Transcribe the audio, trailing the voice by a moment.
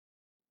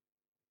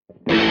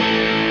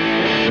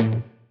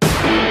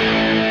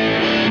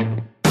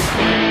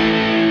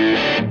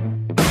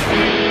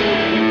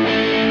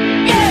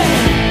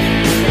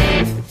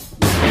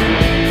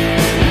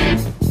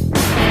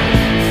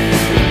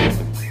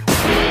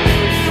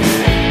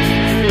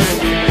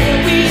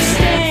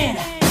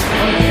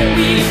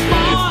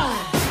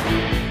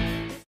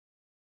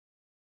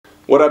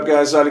What up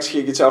guys, Alex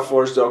here,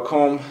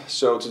 GuitarForce.com.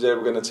 So today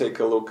we're going to take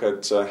a look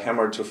at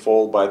Hammer to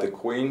Fall by the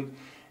Queen.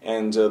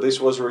 And this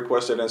was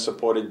requested and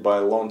supported by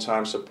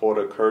longtime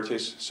supporter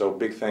Curtis, so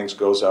big thanks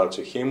goes out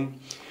to him.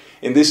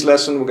 In this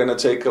lesson we're going to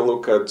take a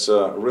look at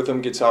rhythm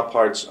guitar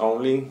parts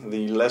only.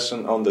 The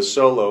lesson on the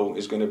solo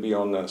is going to be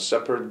on a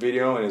separate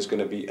video and it's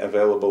going to be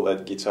available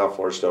at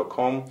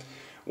GuitarForce.com.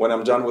 When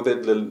I'm done with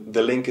it,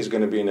 the link is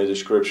going to be in the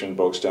description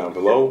box down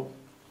below.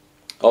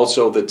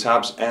 Also, the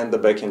tabs and the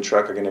backing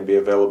track are going to be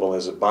available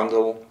as a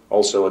bundle,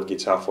 also at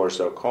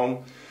GuitarForce.com.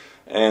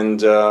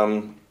 And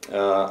I'm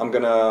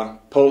going to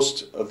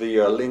post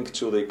the link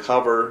to the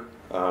cover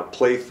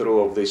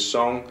playthrough of this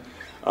song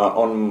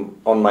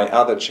on my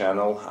other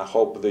channel. I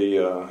hope the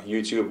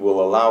YouTube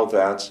will allow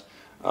that.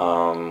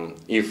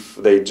 If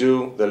they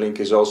do, the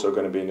link is also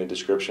going to be in the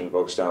description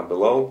box down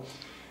below.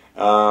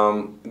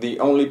 The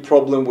only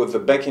problem with the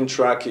backing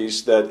track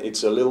is that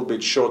it's a little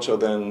bit shorter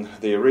than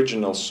the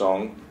original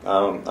song.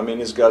 I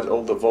mean, it's got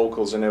all the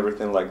vocals and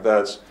everything like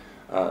that,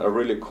 a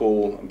really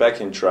cool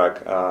backing track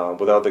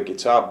without the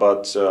guitar,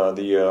 but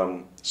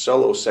the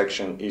solo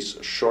section is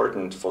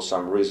shortened for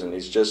some reason.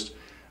 It's just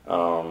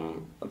the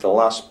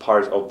last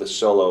part of the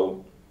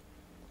solo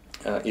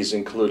is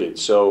included,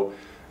 so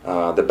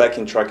the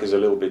backing track is a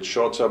little bit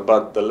shorter,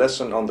 but the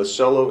lesson on the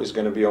solo is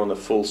going to be on the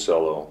full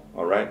solo,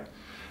 alright?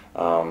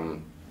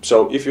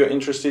 So if you're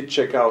interested,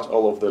 check out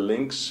all of the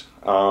links.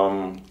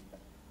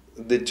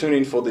 The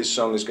tuning for this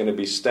song is going to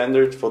be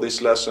standard for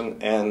this lesson,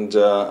 and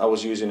I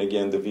was using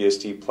again the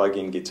VST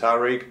plugin Guitar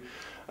Rig.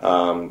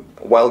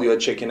 While you're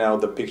checking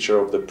out the picture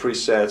of the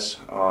presets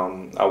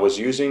I was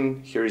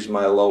using, here is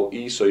my low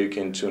E, so you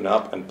can tune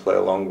up and play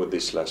along with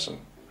this lesson.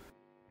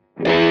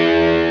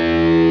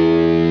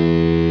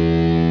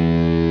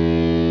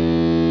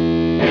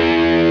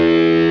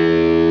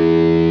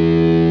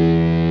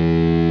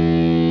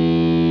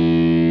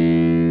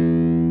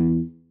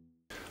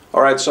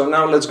 Alright, so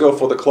now let's go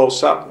for the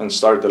close-up and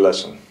start the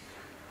lesson.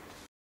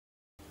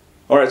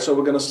 Alright, so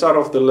we're going to start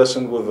off the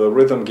lesson with a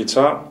rhythm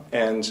guitar,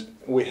 and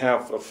we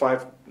have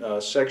 5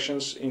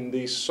 sections in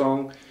this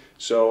song.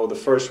 So the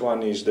first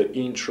one is the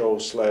intro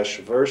slash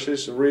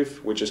verses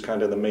riff, which is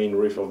kind of the main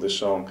riff of the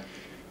song.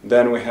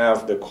 Then we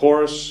have the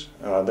chorus,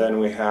 then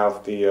we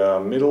have the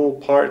middle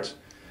part,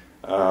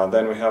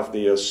 then we have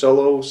the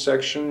solo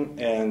section,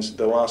 and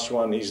the last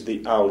one is the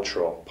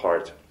outro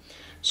part.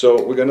 So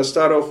we're going to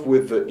start off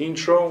with the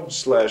intro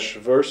slash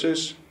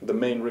verses. The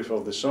main riff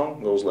of the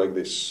song goes like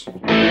this.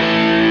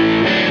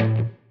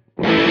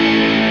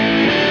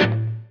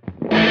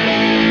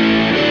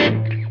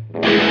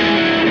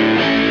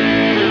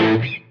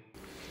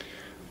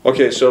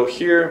 Okay, so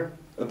here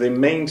the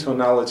main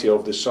tonality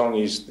of the song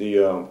is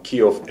the key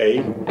of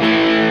A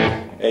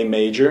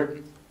major.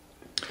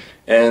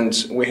 And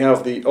we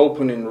have the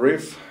opening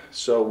riff.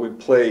 So we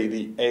play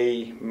the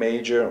A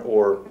major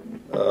or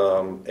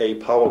A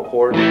power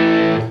chord.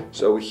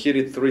 So we hit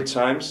it 3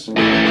 times,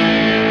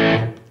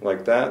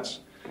 like that.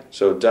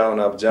 So down,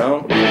 up,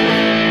 down.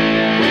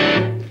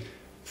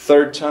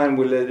 3rd time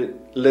we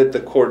let the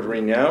chord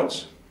ring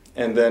out,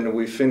 and then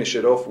we finish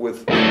it off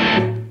with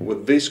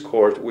this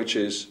chord, which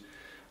is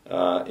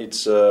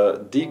it's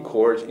a D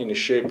chord in the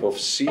shape of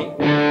C,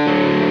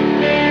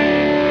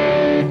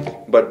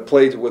 but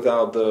played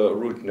without the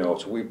root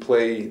note. We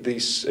play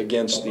this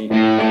against the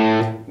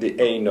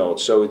A note,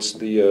 so it's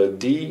the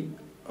D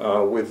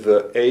with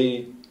the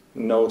A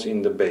note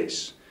in the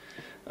bass.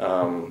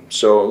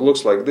 So it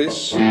looks like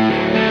this.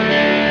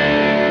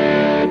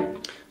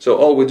 So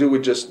all we do, we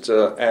just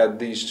add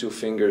these 2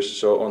 fingers,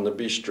 so on the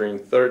B string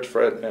 3rd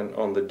fret and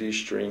on the D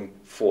string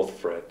 4th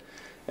fret.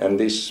 And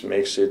this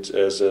makes it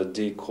as a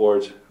D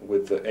chord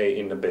with the A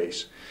in the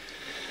bass.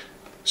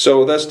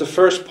 So that's the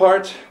first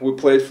part. We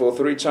play it for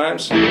 3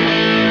 times.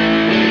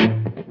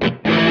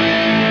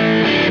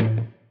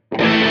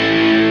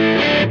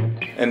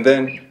 And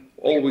then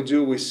all we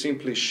do, we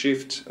simply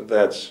shift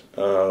that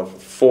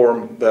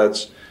form,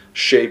 that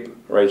shape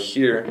right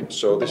here.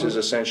 So this is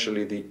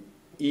essentially the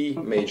E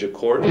major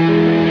chord.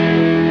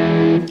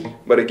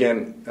 But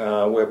again,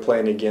 we're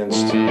playing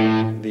against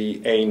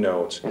the A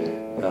note,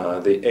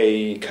 the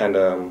A kind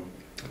of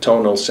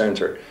tonal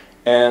center.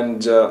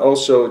 And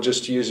also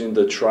just using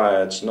the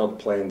triads, not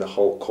playing the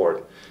whole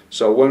chord.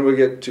 So when we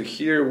get to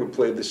here, we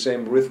play the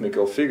same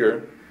rhythmical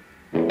figure.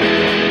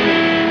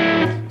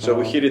 So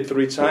we hit it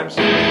 3 times.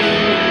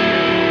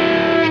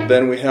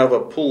 Then we have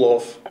a pull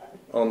off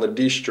on the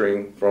D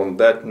string from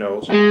that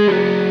note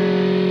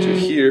to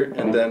here,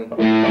 and then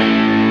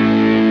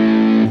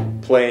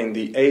playing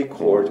the A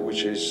chord,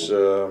 which is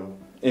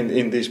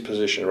in this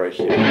position right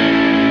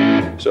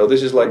here. So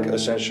this is like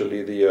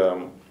essentially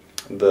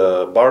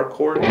the bar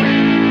chord,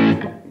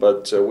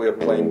 but we are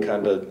playing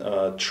kind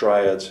of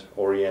triad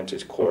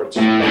oriented chords,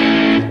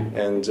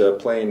 and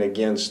playing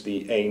against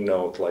the A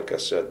note, like I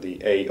said,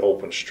 the A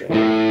open string.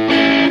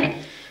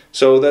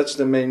 So that's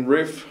the main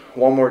riff.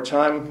 One more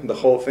time, the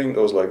whole thing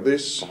goes like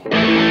this.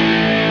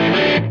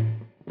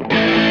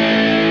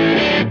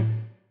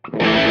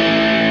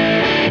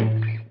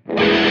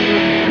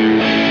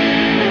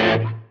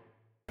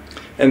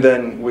 And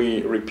then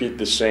we repeat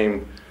the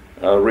same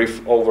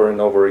riff over and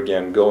over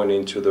again going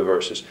into the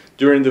verses.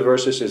 During the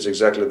verses it's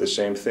exactly the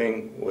same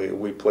thing,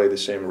 we play the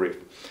same riff.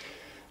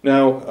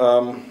 Now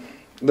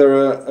there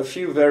are a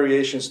few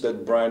variations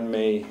that Brian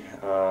May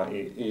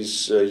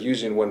is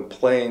using when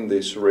playing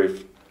this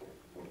riff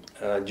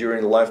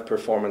during live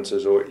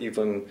performances or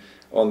even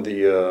on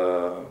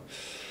the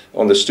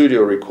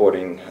studio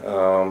recording,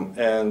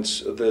 and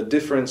the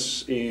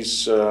difference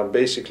is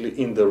basically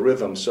in the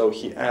rhythm. So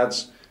he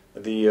adds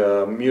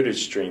the muted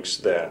strings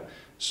there.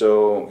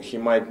 So he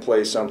might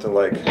play something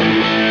like,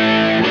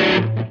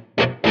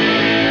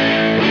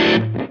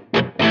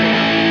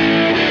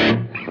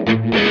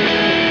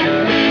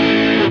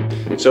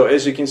 so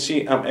as you can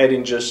see, I'm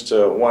adding just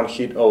one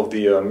hit of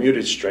the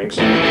muted strings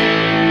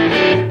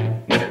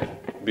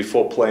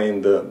before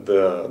playing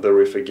the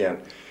riff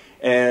again.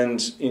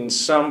 And in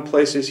some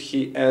places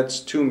he adds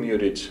two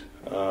muted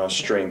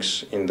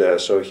strings in there,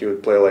 so he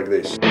would play like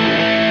this.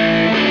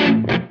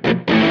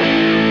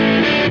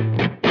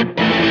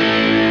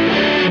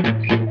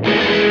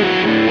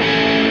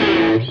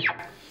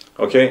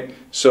 Okay,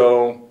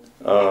 so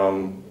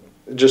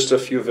just a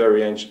few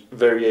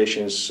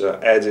variations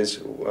added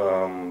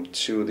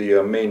to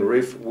the main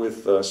riff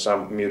with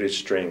some muted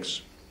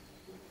strings.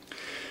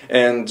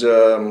 And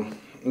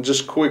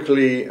just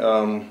quickly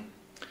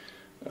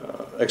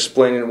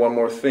explaining one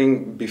more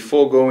thing,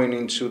 before going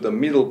into the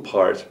middle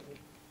part,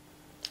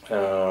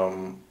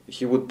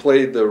 he would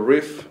play the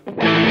riff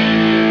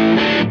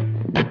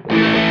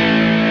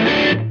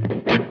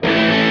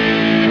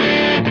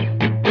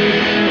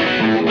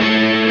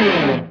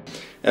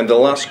and the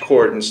last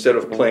chord, instead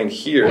of playing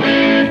here,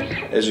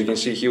 as you can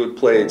see, he would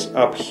play it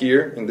up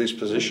here in this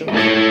position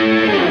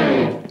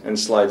and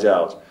slides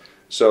out.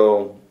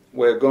 So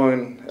we're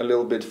going a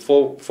little bit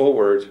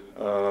forward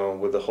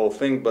with the whole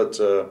thing, but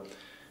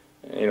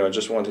you know, I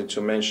just wanted to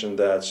mention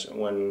that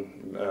when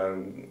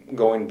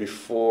going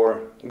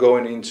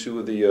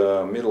into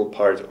the middle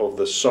part of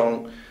the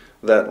song,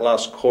 that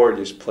last chord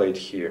is played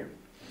here.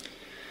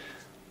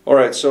 All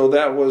right, so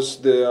that was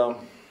the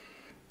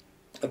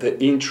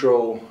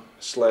intro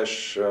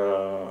slash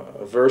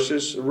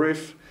verses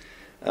riff.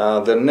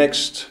 The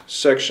next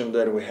section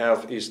that we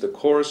have is the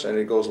chorus, and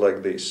it goes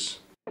like this.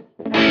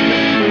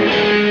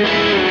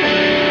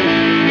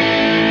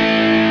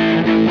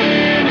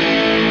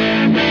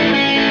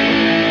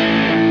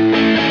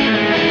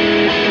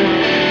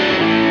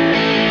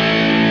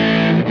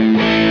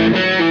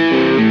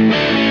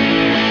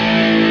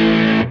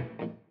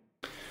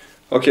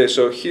 Okay,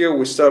 so here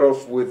we start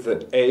off with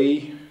the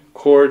A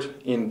chord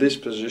in this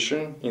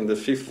position, in the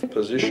 5th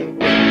position,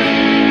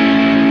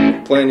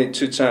 playing it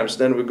 2 times.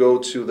 Then we go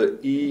to the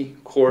E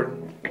chord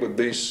with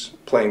this,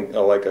 playing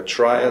like a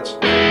triad.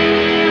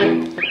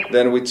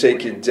 Then we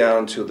take it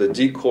down to the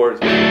D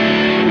chord,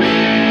 and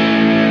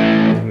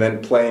then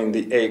playing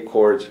the A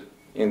chord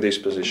in this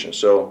position.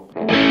 So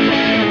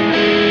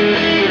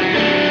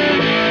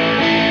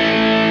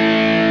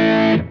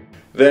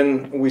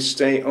then we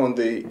stay on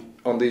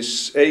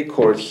this A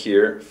chord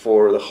here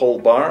for the whole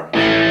bar,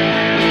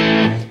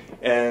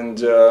 and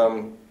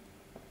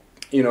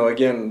you know,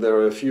 again, there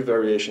are a few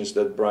variations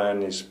that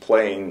Brian is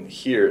playing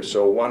here.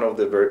 So one of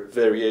the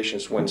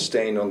variations, when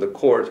staying on the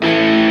chord,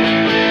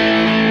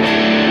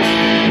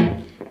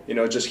 you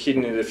know, just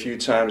hitting it a few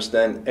times,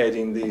 then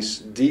adding this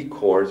D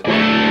chord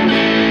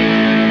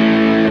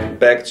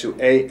back to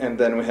A, and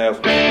then we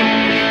have,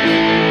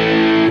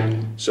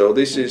 so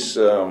this is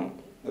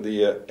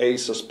the A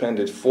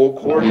suspended 4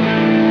 chord,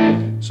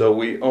 so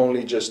we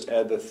only just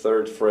add the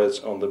 3rd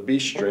fret on the B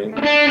string,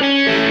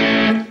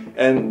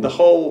 and the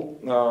whole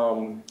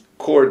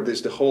chord,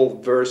 the whole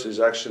verse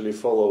actually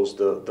follows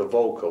the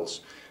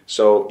vocals.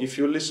 So if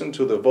you listen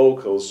to the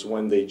vocals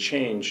when they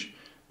change,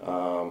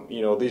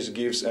 you know, this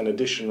gives an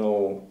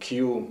additional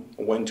cue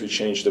when to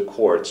change the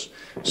chords.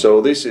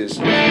 So this is,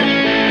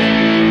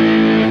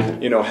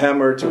 you know,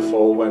 hammer to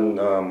fall. When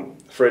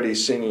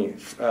Freddie's singing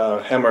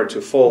hammer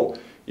to fall,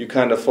 you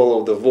kind of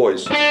follow the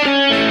voice.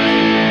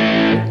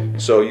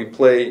 So you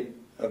play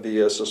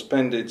the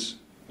suspended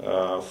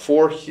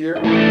 4 here.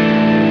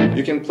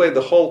 You can play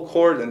the whole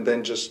chord and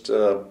then just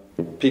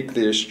pick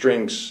the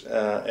strings,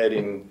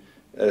 adding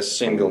a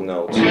single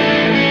note.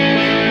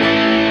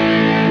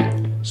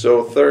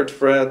 So 3rd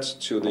fret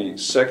to the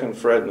 2nd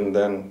fret, and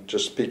then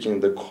just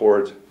picking the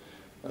chord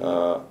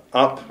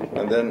up,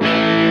 and then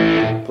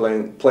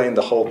playing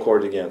the whole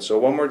chord again. So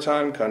one more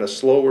time, kind of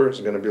slower, it's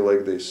going to be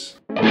like this.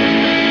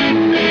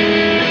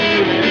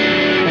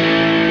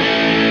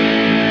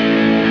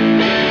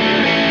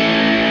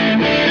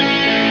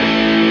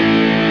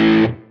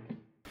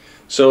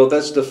 So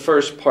that's the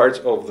first part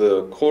of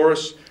the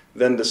chorus.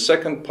 Then the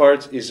second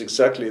part is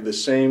exactly the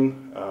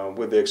same,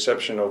 with the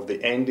exception of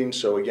the ending.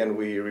 So again,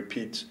 we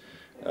repeat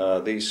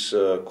these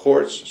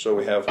chords. So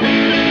we have,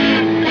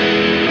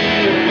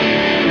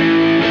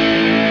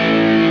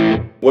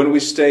 when we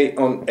stay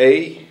on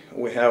A,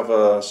 we have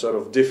a sort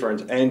of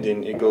different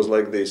ending. It goes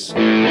like this.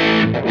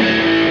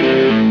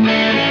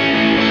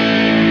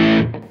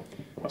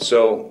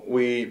 So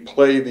we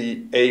play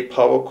the A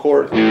power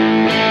chord,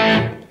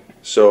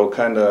 so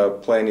kind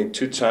of playing it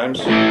 2 times,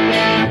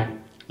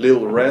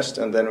 little rest,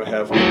 and then we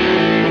have.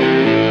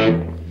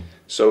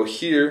 So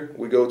here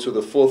we go to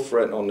the 4th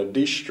fret on the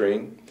D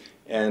string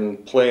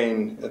and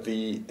playing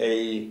the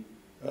A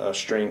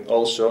string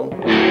also,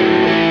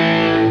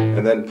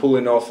 and then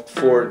pulling off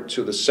 4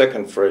 to the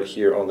 2nd fret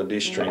here on the D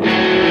string,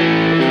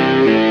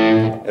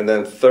 and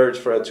then 3rd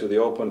fret to the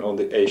open on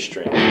the A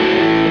string,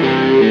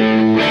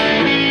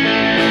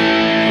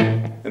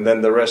 and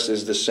then the rest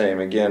is the same,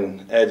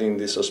 again adding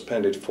the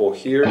suspended 4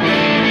 here,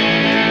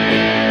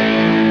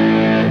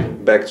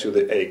 back to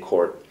the A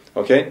chord.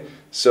 Okay,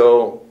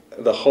 so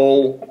the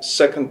whole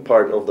second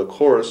part of the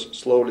chorus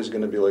slowly is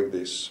going to be like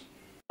this.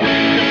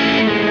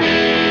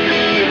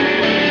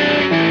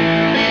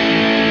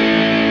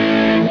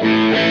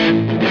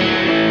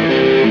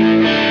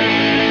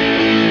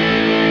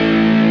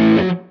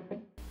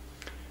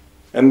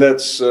 And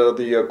that's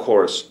the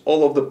chorus.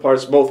 All of the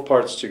parts, both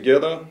parts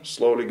together,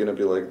 slowly going to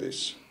be like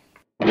this.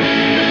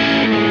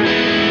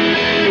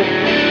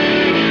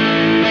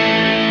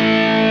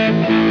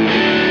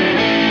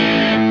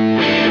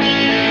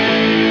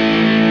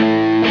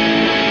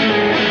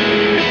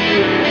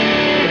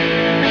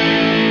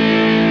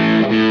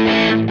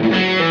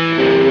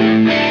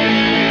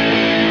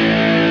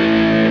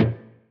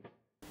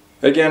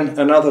 Again,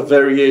 another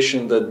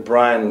variation that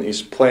Brian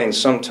is playing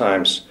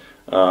sometimes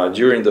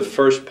during the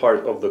first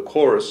part of the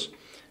chorus,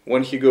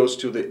 when he goes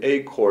to the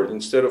A chord,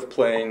 instead of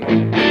playing,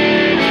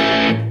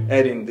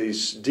 adding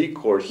this D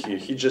chord here,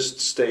 he just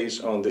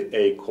stays on the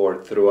A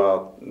chord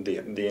throughout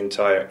the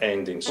entire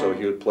ending. So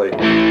he would play,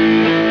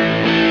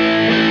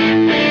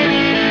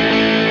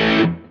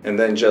 and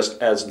then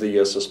just adds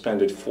the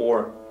suspended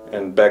 4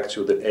 and back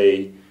to the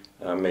A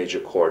major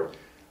chord.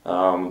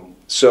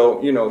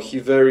 So, you know, he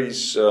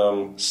varies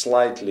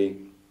slightly.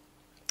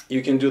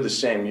 You can do the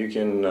same. You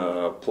can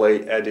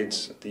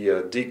edit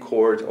the D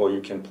chord, or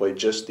you can play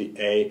just the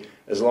A,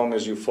 as long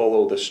as you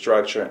follow the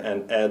structure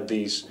and add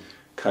these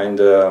kind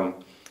of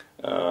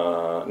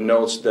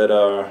notes that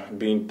are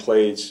being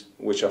played,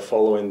 which are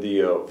following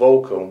the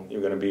vocal.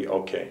 You're going to be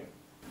okay.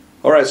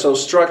 Alright, so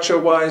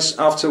structure-wise,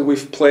 after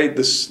we've played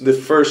the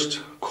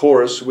first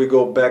chorus, we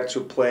go back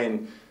to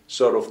playing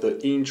sort of the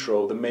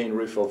intro, the main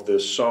riff of the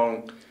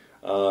song,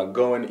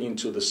 going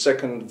into the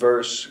second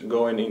verse,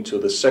 going into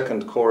the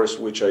second chorus,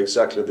 which are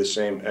exactly the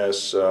same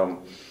as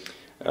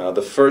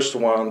the first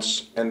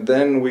ones, and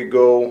then we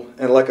go,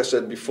 and like I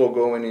said before,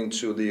 going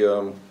into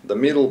the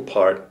middle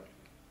part,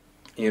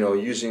 you know,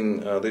 using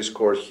this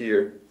chord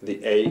here,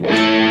 the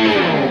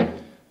A,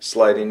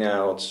 sliding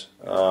out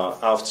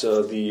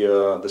after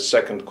the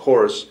second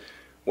chorus,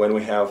 when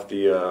we have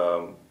the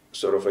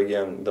sort of,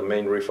 again, the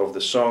main riff of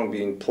the song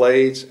being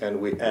played, and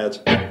we add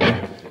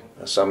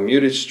some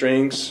muted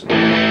strings.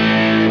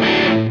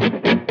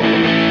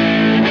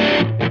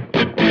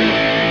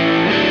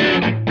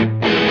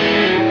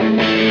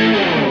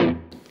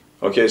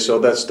 Okay, so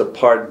that's the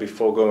part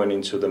before going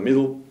into the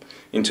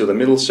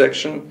middle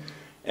section,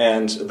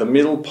 and the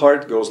middle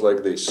part goes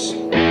like this.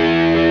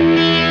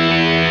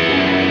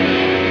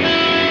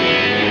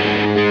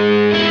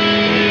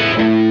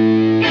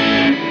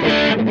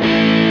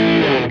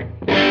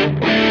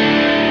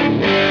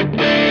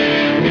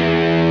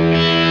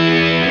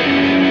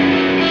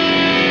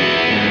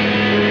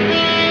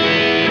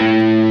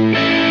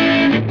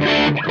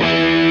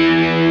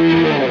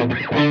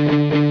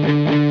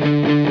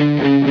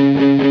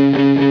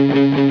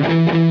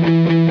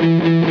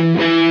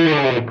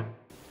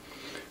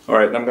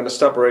 Alright, I'm going to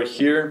stop right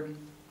here.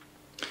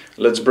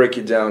 Let's break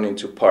it down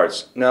into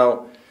parts.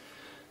 Now,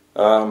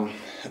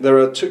 there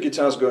are 2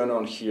 guitars going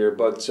on here,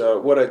 but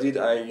what I did,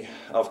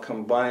 I've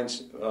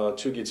combined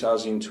 2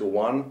 guitars into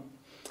one,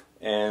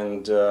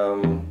 and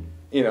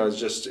you know, it's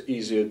just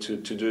easier to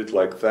do it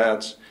like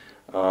that.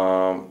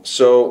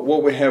 So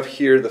what we have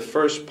here, the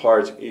first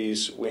part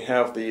is we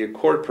have the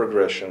chord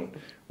progression,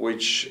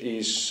 which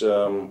is,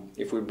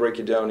 if we break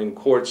it down in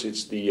chords,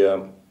 it's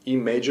the E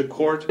major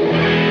chord,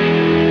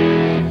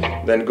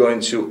 then going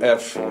to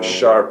F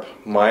sharp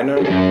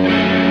minor,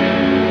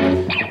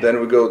 then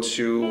we go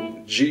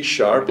to G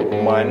sharp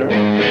minor,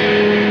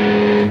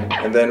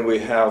 and then we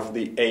have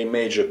the A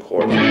major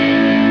chord.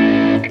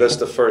 That's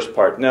the first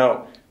part.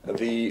 Now,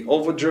 the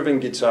overdriven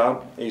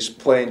guitar is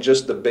playing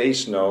just the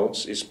bass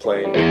notes, is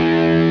playing.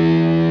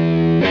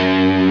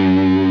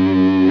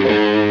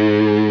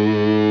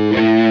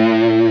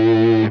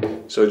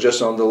 So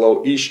just on the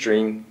low E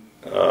string,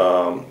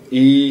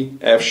 E,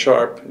 F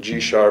sharp, G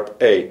sharp,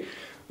 A.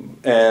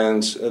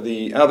 And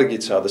the other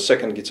guitar, the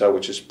second guitar,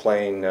 which is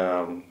playing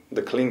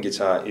the clean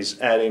guitar, is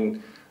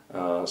adding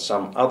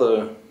some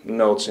other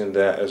notes in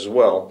there as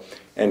well.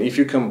 And if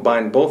you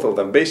combine both of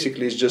them,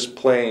 basically it's just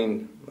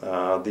playing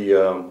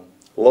the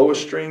lower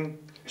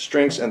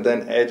strings and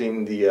then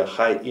adding the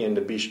high E and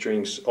the B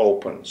strings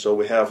open. So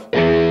we have,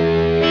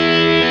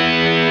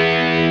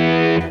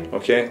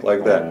 okay,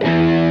 like that.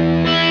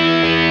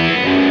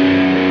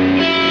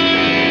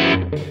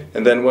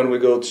 And then when we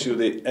go to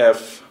the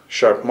F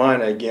sharp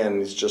minor,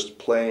 again it's just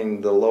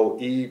playing the low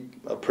E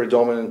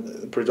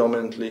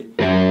predominantly.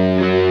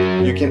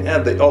 You can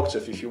add the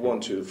octave if you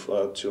want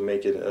to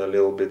make it a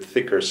little bit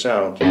thicker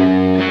sound.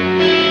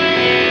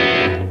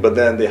 But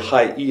then the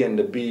high E and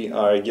the B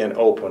are again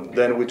open.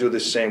 Then we do the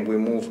same, we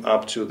move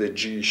up to the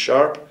G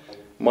sharp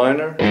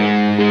minor,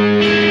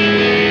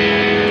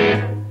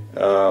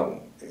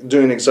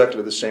 doing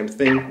exactly the same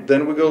thing.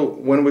 Then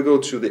when we go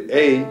to the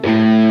A,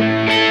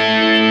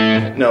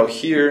 now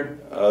here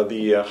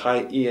the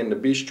high E and the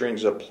B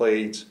strings are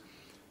played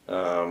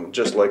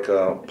just like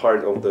a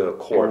part of the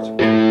chord,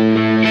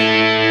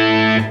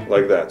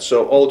 like that.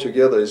 So all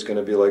together it's going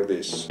to be like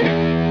this.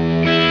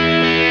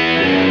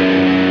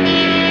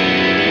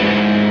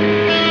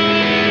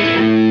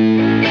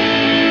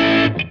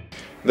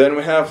 Then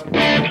we have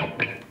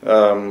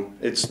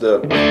it's the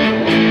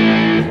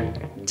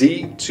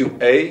D to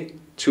A,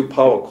 two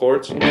power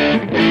chords.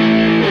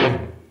 Then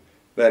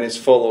it's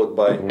followed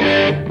by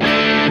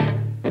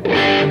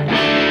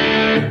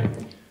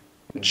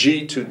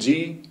G to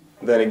D,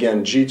 then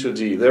again G to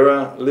D. There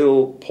are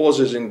little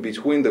pauses in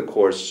between the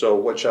chords, so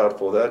watch out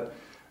for that.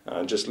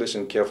 Just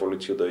listen carefully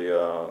to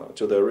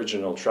the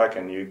original track,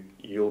 and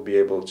you'll be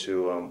able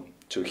to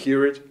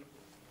hear it.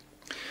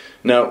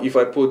 Now, if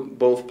I put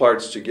both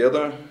parts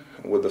together,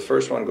 with the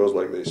first one goes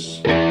like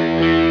this.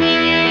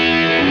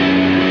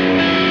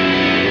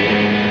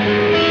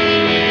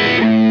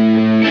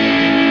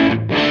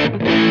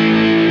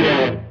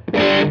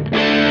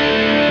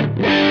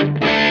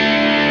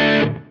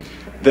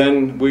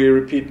 Then we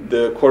repeat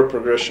the chord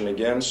progression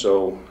again,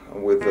 so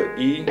with the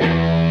E,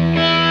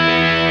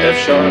 F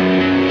sharp,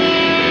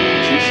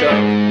 G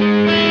sharp,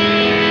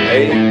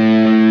 A.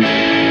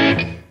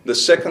 The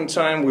second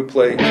time we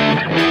play,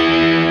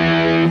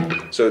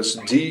 so it's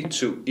D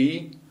to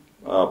E,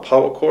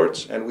 power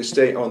chords, and we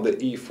stay on the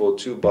E for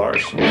 2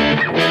 bars.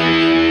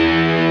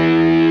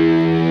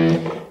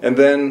 And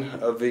then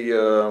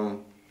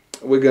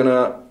we're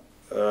gonna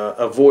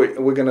avoid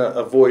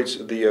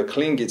the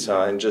clean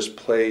guitar and just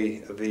play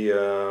the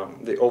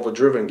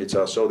overdriven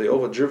guitar. So the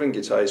overdriven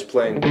guitar is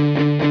playing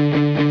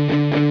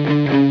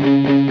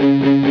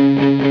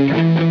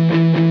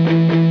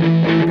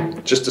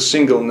just the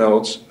single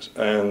notes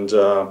and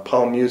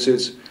palm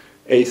muted,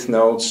 8th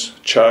notes,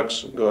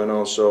 chugs going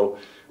on. So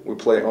we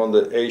play on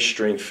the A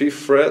string 5th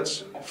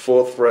fret,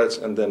 4th fret,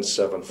 and then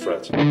 7th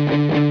fret.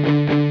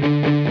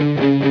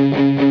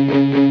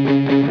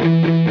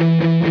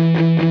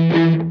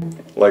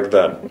 Like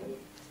that.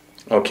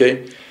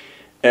 Okay,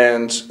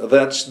 and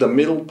that's the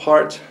middle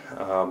part,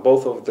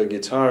 both of the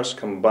guitars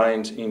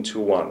combined into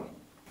one.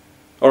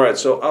 Alright,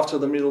 so after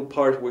the middle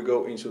part we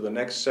go into the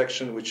next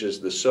section, which is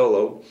the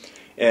solo,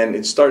 and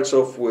it starts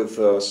off with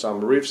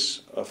some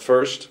riffs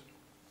first,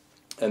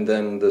 and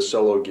then the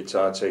solo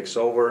guitar takes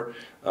over,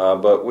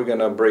 but we're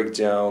gonna break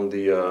down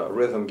the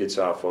rhythm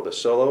guitar for the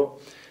solo.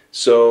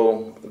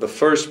 So the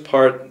first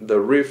part, the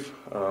riff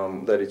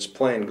that it's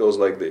playing goes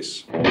like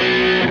this.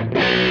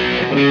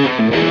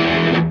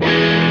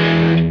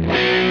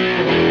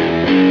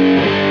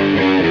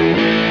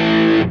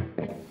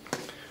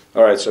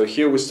 Alright, so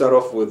here we start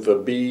off with the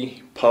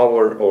B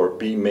power or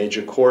B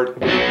major chord.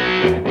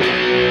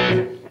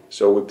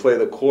 So we play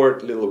the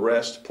chord, little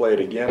rest, play it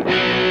again.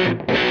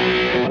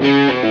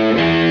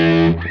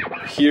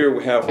 Here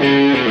we have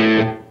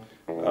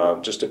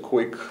just a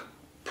quick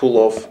pull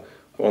off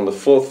on the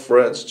 4th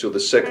fret to the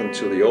 2nd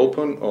to the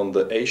open on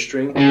the A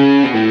string,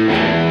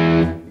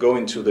 go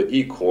into the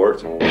E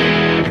chord.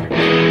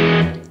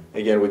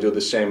 Again, we do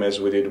the same as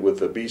we did with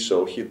the B,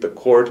 so hit the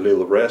chord,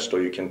 little rest,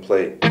 or you can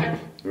play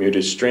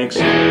muted strings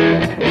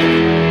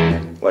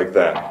like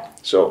that.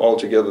 So all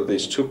together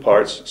these 2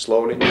 parts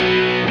slowly.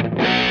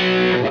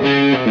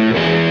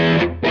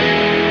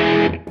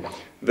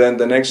 Then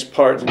the next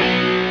part.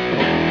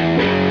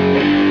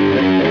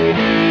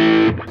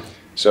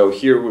 So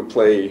here we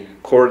play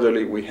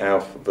chordally, we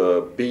have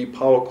the B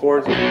power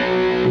chord,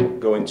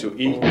 going to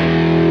E,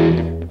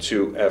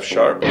 to F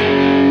sharp,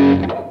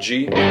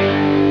 G,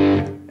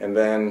 and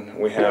then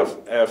we have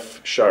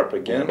F sharp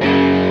again,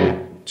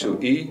 to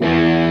E,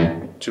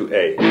 to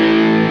A.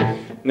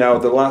 Now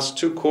the last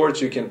 2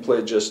 chords you can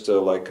play just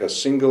like a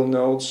single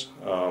notes,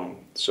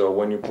 so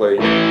when you play,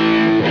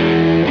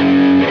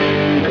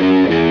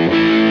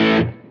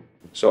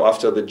 so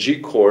after the G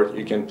chord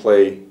you can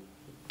play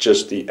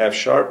just the F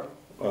sharp,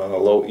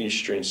 low E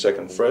string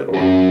 2nd fret,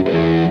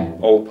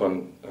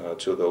 open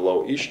to the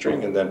low E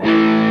string, and then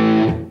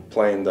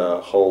playing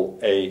the whole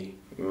A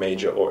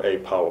major or A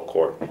power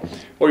chord.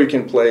 Or you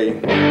can play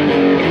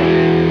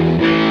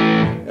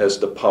as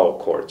the power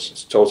chords,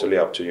 it's totally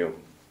up to you.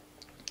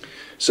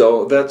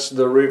 So that's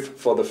the riff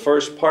for the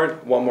first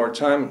part. One more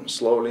time,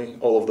 slowly,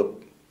 all of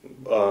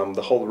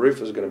the whole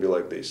riff is going to be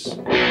like this.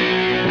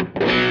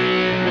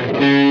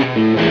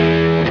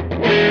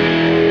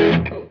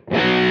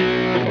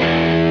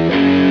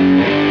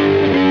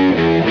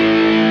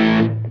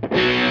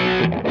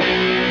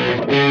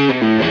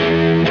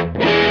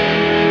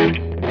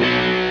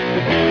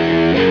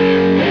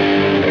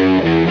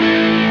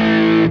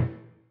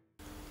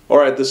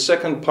 Alright, the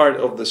second part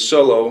of the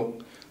solo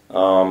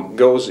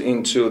goes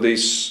into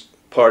this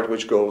part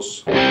which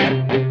goes.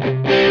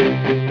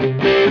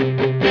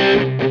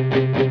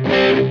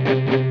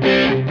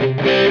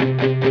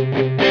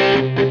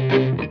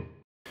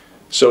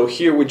 So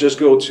here we just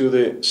go to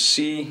the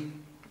C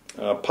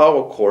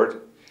power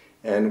chord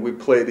and we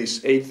play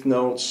these 8th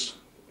notes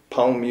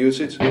palm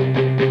muted.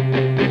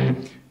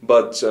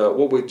 But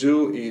what we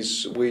do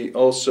is we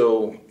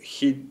also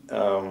hit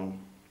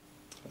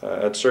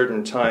at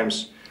certain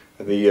times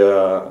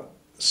the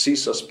C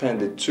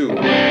suspended 2.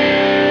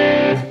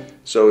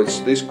 So it's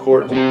this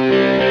chord.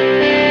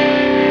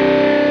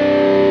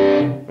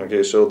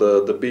 Okay, so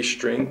the B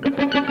string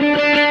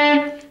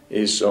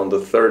is on the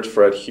 3rd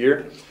fret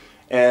here.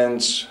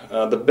 And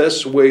the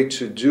best way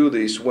to do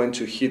this, when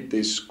to hit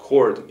this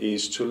chord,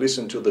 is to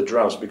listen to the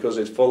drums, because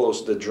it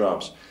follows the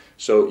drums.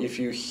 So if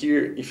you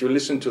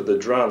listen to the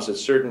drums, at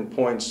certain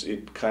points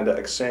it kind of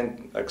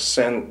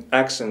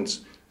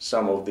accents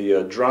some of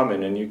the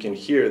drumming, and you can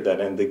hear that,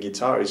 and the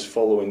guitar is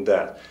following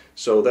that.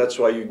 So that's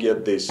why you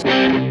get this.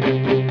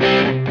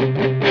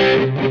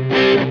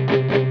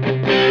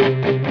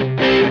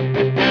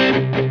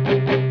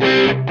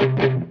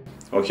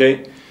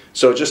 Okay,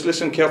 so just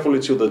listen carefully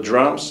to the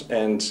drums,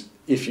 and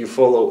if you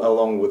follow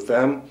along with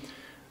them,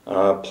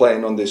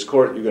 playing on this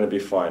chord, you're going to be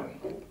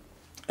fine.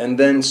 And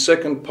then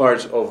second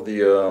part of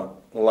the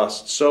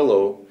last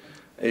solo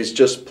is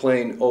just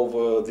playing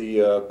over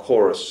the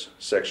chorus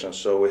section.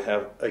 So we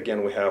have,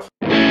 again, we have.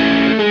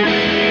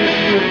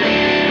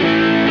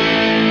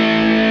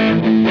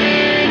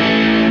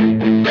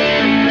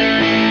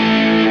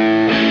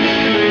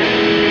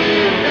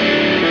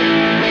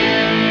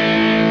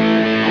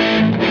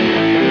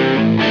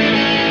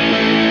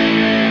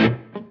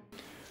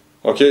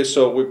 Okay,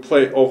 so we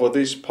play over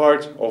this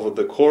part, over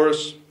the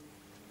chorus,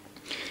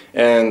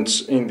 and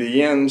in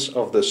the end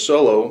of the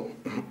solo,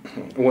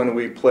 when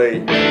we play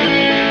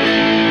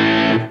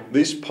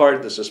this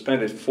part, the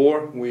suspended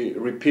 4, we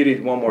repeat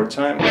it one more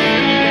time,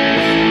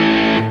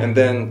 and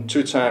then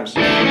 2 times.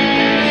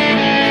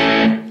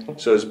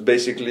 So it's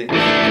basically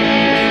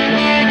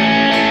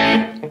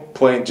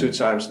playing 2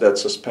 times that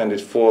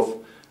suspended 4th,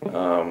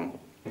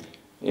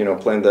 you know,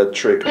 playing that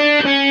trick.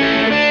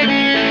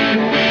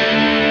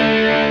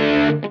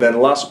 Then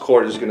last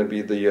chord is going to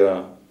be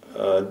the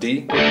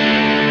D,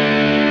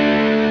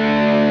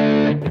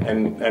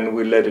 and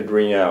we let it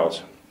ring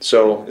out.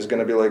 So it's going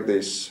to be like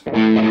this.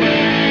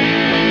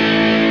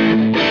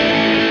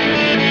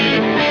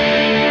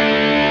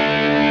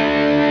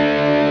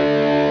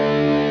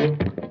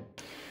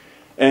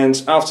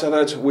 And after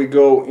that we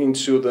go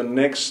into the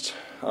next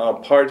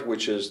part,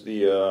 which is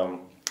the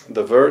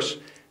verse.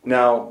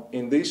 Now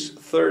in this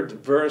 3rd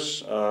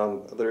verse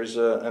there is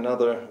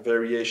another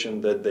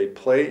variation that they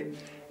play.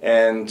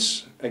 And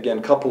again,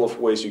 a couple of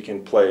ways you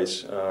can play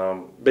it.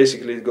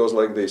 Basically it goes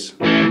like this.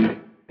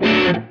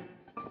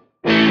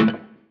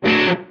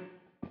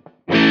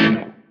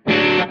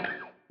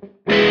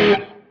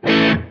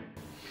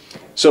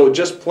 So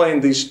just playing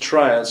these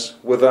triads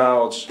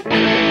without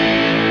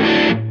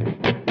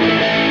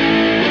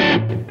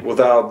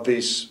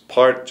this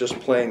part, just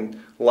playing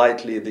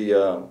lightly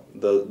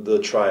the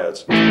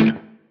triads.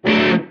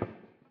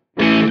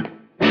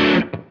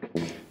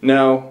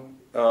 Now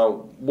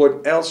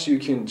what else you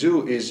can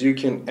do is you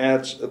can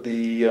add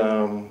the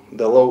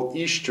low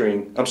E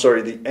string, I'm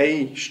sorry, the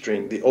A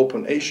string, the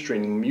open A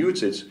string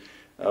muted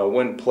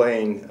when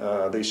playing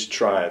these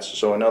triads.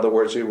 So in other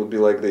words, it would be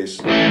like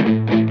this.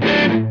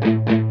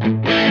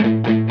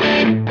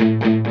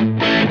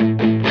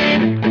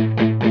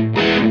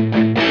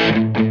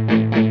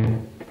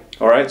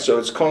 Alright, so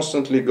it's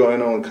constantly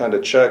going on kind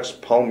of checks,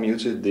 palm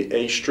muted, the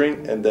A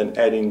string, and then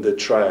adding the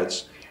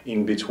triads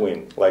in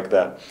between, like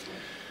that.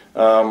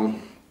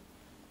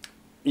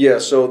 Yeah,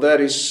 so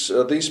that is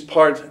this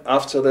part.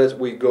 After that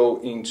we go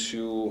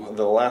into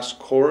the last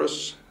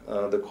chorus.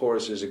 The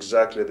chorus is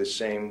exactly the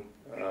same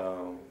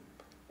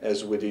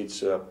as we did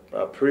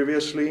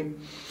previously.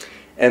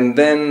 And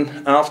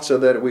then after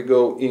that we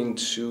go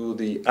into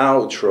the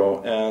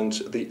outro, and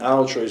the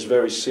outro is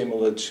very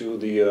similar to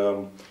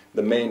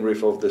the main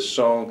riff of the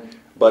song,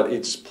 but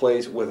it's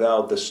played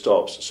without the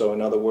stops. So in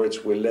other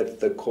words, we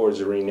let the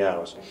chords ring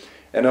out.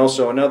 And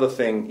also another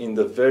thing, in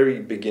the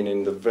very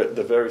beginning, the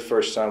very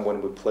first time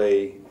when we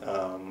play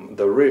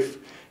the riff,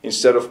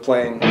 instead of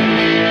playing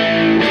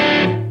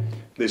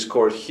this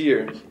chord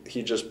here,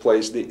 he just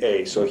plays the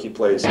A. So he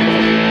plays,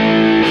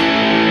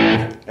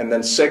 and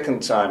then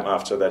second time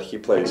after that he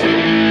plays.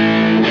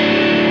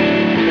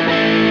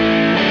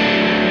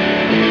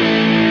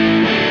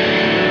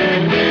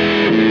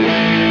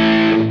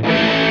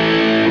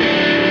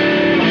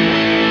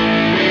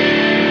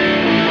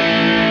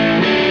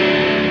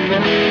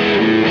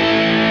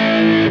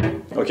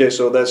 Okay,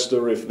 so that's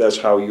the riff, that's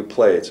how you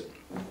play it.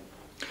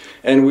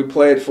 And we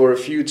play it for a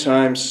few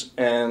times,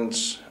 and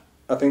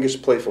I think it's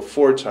played for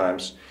 4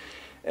 times.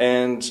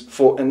 And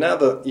for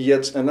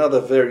yet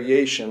another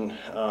variation,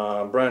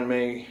 Brian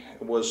May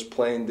was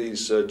playing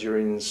these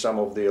during some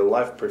of the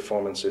live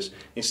performances.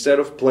 Instead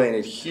of playing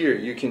it here,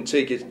 you can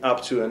take it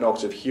up to an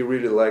octave. He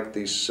really liked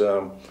this,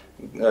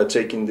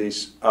 taking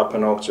this up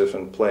an octave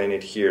and playing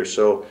it here.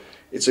 So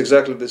it's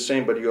exactly the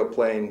same, but you are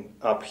playing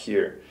up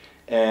here.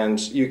 And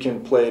you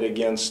can play it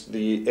against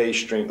the A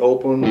string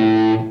open,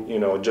 you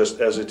know, just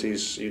as it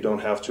is. You don't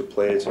have to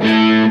play it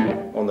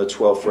on the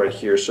 12th right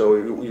here. So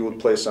you would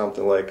play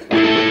something like...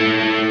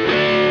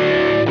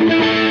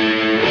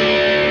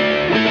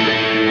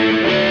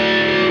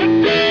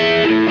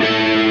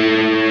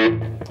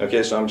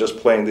 Okay, so I'm just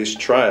playing these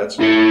triads,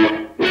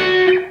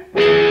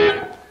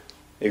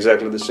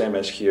 exactly the same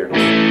as here.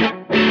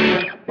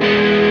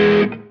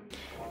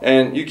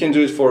 And you can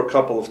do it for a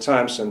couple of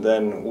times, and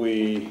then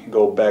we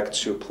go back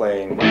to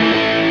playing.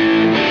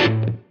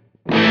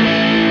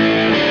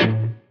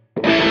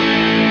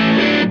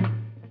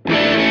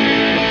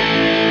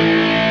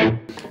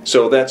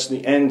 So that's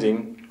the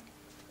ending.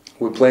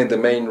 We played the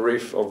main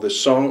riff of the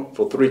song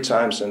for 3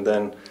 times, and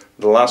then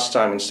the last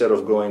time, instead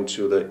of going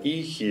to the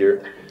E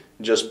here,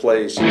 just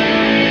plays,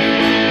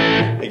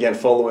 again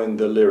following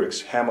the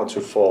lyrics, hammer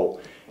to fall,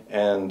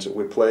 and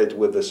we play it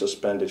with the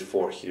suspended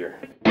 4 here.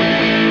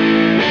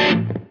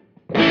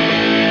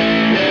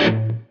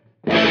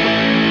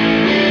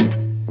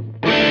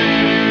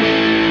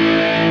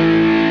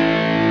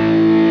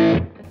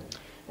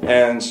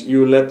 And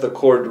you let the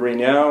chord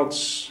ring out,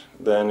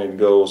 then it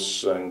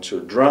goes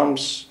into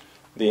drums,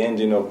 the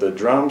ending of the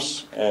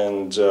drums,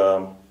 and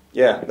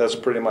yeah, that's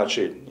pretty much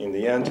it. In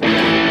the end,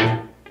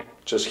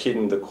 just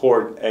hitting the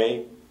chord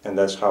A, and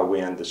that's how we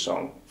end the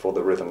song for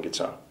the rhythm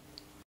guitar.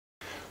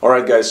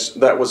 Alright guys,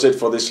 that was it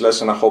for this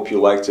lesson. I hope you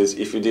liked it.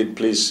 If you did,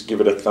 please give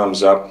it a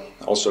thumbs up.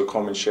 Also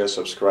comment, share,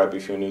 subscribe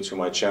if you're new to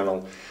my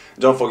channel.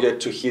 Don't forget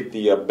to hit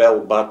the bell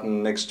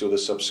button next to the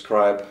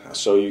subscribe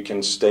so you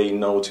can stay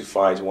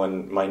notified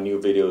when my new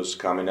videos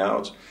coming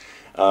out.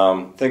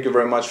 Thank you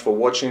very much for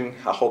watching.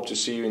 I hope to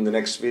see you in the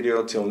next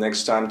video. Till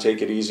next time,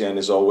 take it easy, and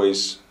as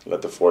always,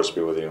 let the force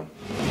be with you.